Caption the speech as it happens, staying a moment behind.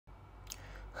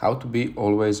How to be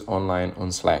always online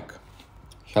on Slack.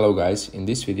 Hello guys, in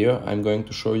this video I'm going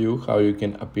to show you how you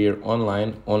can appear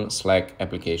online on Slack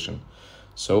application.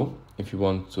 So if you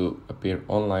want to appear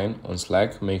online on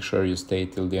Slack, make sure you stay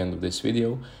till the end of this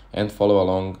video and follow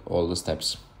along all the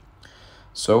steps.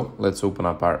 So let's open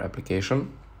up our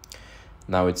application.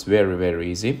 Now it's very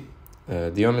easy.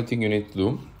 The only thing you need to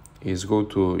do is go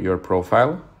to your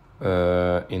profile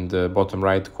in the bottom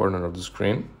right corner of the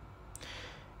screen,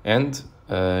 and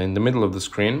in the middle of the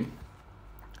screen,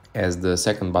 as the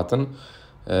second button,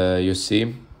 you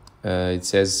see it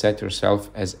says set yourself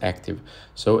as active.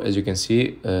 So as you can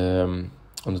see on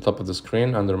the top of the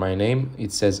screen under my name,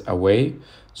 it says away.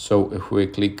 So if we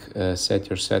click set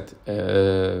yourself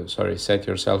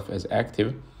as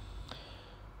active,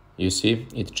 you see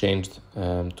it changed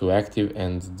to active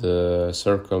and the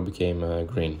circle became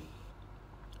green.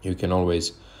 You can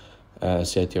always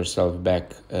set yourself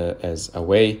back as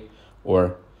away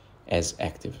or as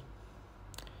active.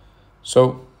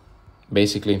 So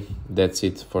basically that's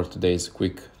it for today's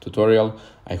quick tutorial.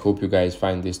 I hope you guys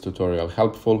find this tutorial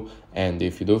helpful, and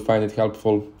if you do find it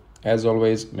helpful, as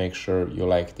always, make sure you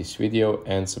like this video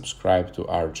and subscribe to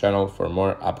our channel for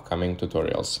more upcoming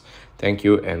tutorials. Thank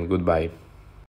you and goodbye.